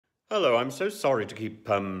Hello, I'm so sorry to keep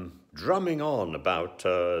drumming on about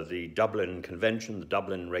the Dublin Convention, the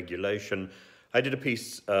Dublin Regulation. I did a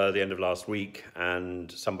piece the end of last week, and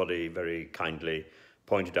somebody very kindly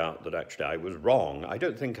pointed out that actually I was wrong. I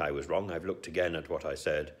don't think I was wrong. I've looked again at what I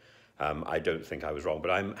said. I don't think I was wrong, but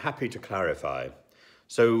I'm happy to clarify.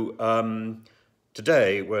 So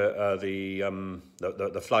today,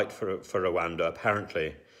 the flight for Rwanda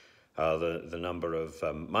apparently. The number of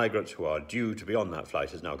migrants who are due to be on that flight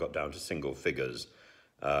has now got down to single figures.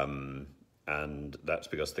 And that's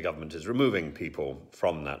because the government is removing people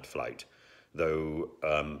from that flight, though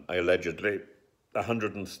allegedly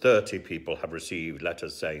 130 people have received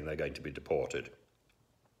letters saying they're going to be deported.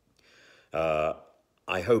 I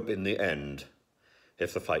hope in the end,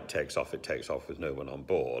 if the flight takes off, it takes off with no one on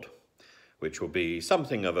board, which will be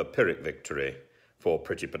something of a Pyrrhic victory for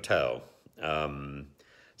Priti Patel.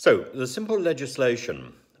 So the simple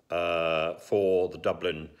legislation for the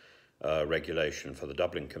Dublin regulation, for the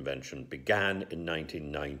Dublin Convention, began in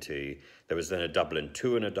 1990. There was then a Dublin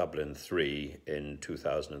 2 and a Dublin 3 in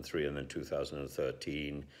 2003 and then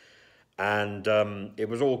 2013. And it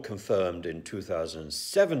was all confirmed in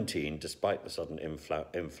 2017, despite the sudden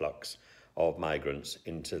influx of migrants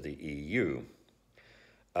into the EU.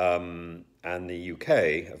 And the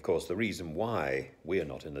UK, of course, the reason why we are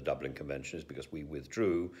not in the Dublin Convention is because we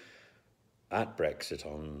withdrew at Brexit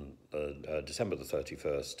on December the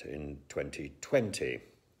 31st in 2020.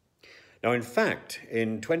 Now, in fact,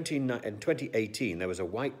 in 2018, there was a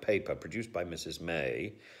white paper produced by Mrs.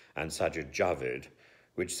 May and Sajid Javid,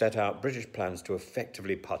 which set out British plans to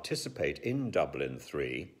effectively participate in Dublin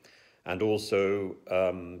 3 and also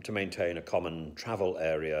to maintain a common travel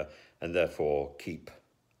area and therefore keep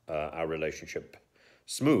our relationship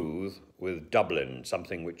smooth with Dublin,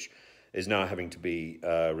 something which is now having to be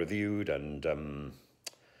reviewed and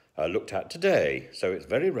looked at today. So it's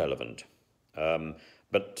very relevant.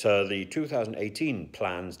 But the 2018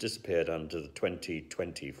 plans disappeared under the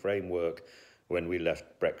 2020 framework when we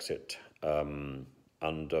left Brexit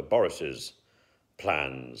under Boris's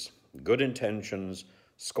plans. Good intentions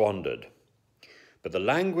squandered. But the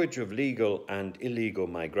language of legal and illegal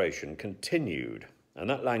migration continued. And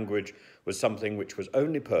that language was something which was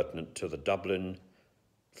only pertinent to the Dublin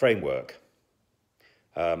framework.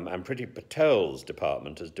 And Priti Patel's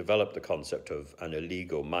department has developed the concept of an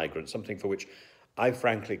illegal migrant, something for which I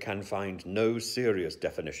frankly can find no serious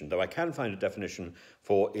definition, though I can find a definition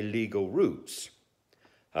for illegal routes.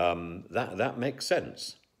 That makes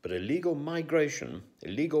sense. But illegal migration,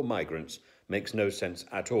 illegal migrants, makes no sense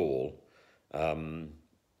at all.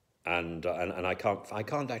 And I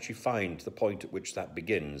can't actually find the point at which that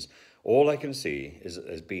begins. All I can see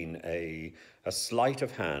has been a sleight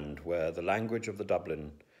of hand where the language of the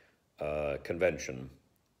Dublin Convention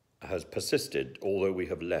has persisted, although we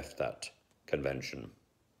have left that convention.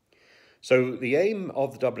 So the aim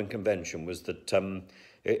of the Dublin Convention was that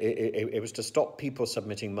it was to stop people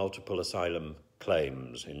submitting multiple asylum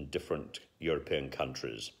claims in different European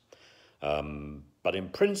countries. But in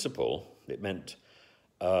principle, it meant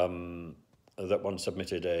that one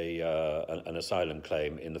submitted an asylum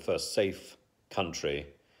claim in the first safe country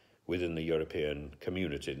within the European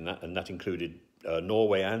community, and that included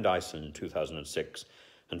Norway and Iceland in 2006,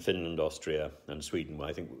 and Finland, Austria, and Sweden,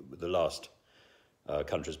 I think the last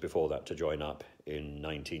countries before that to join up in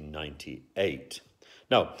 1998.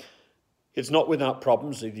 Now, it's not without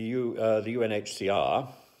problems. The UNHCR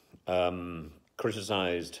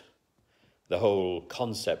criticised the whole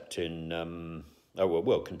concept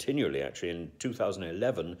continually actually. In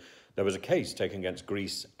 2011, there was a case taken against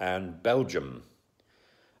Greece and Belgium.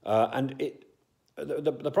 And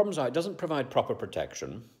the problems are it doesn't provide proper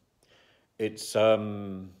protection. It's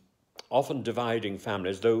often dividing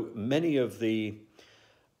families, though many of the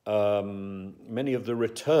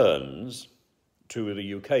returns to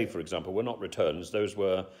the UK, for example, were not returns. Those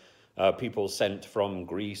were people sent from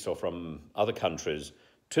Greece or from other countries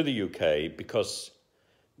to the UK because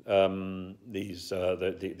the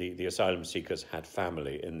asylum seekers had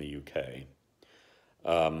family in the UK.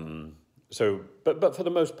 But for the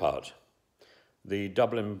most part, the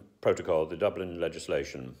Dublin Protocol, the Dublin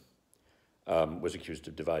legislation, was accused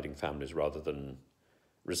of dividing families rather than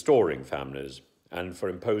restoring families, and for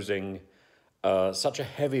imposing such a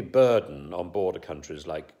heavy burden on border countries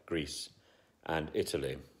like Greece and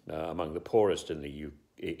Italy, among the poorest in the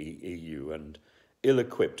EU and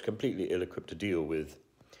completely ill-equipped to deal with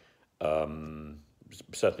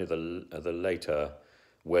certainly the later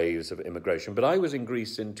waves of immigration. But I was in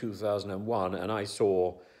Greece in 2001 and I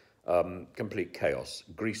saw complete chaos.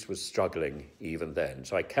 Greece was struggling even then,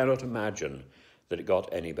 so I cannot imagine that it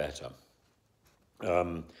got any better.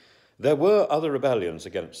 There were other rebellions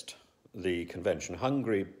against the convention.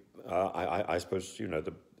 Hungary, I suppose,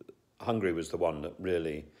 Hungary was the one that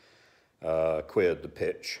really queered the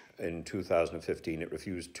pitch. In 2015, it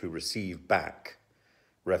refused to receive back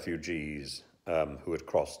refugees who had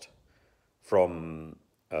crossed from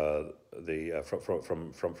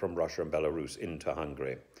from Russia and Belarus into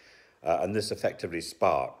Hungary, and this effectively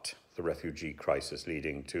sparked the refugee crisis,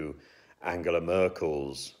 leading to Angela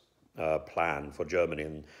Merkel's plan for Germany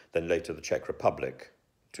and then later the Czech Republic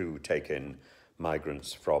to take in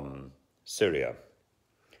migrants from Syria.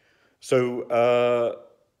 So,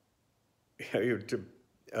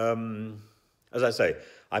 as I say,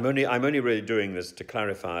 I'm only really doing this to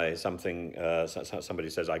clarify something. Somebody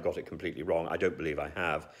says I got it completely wrong. I don't believe I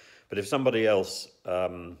have. But if somebody else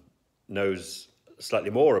knows slightly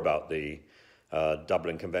more about the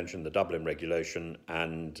Dublin Convention, the Dublin Regulation,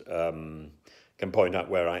 and can point out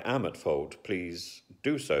where I am at fault, please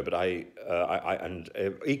do so. But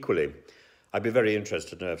equally, I'd be very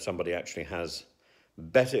interested to know if somebody actually has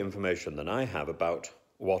better information than I have about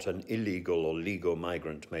what an illegal or legal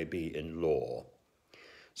migrant may be in law.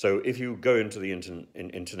 So if you go into the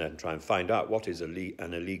internet and try and find out what is an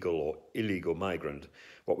illegal or illegal migrant,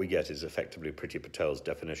 what we get is effectively Priti Patel's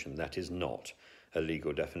definition. That is not a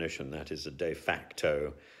legal definition. That is a de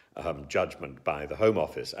facto judgment by the Home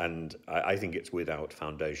Office, and I think it's without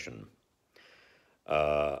foundation.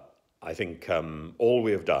 I think all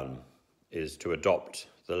we have done is to adopt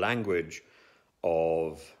the language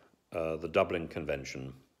of the Dublin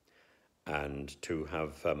Convention, and to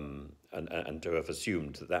have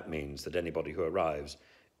assumed that that means that anybody who arrives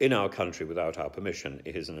in our country without our permission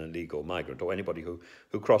is an illegal migrant, or anybody who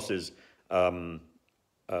crosses the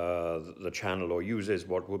channel or uses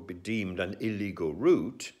what would be deemed an illegal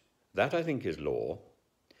route, that I think is law,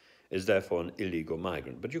 is therefore an illegal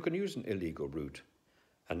migrant. But you can use an illegal route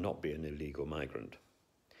and not be an illegal migrant.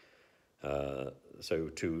 So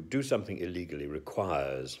to do something illegally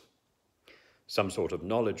requires some sort of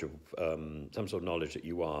knowledge that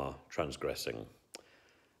you are transgressing,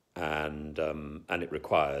 and it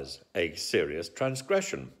requires a serious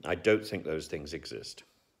transgression. I don't think those things exist.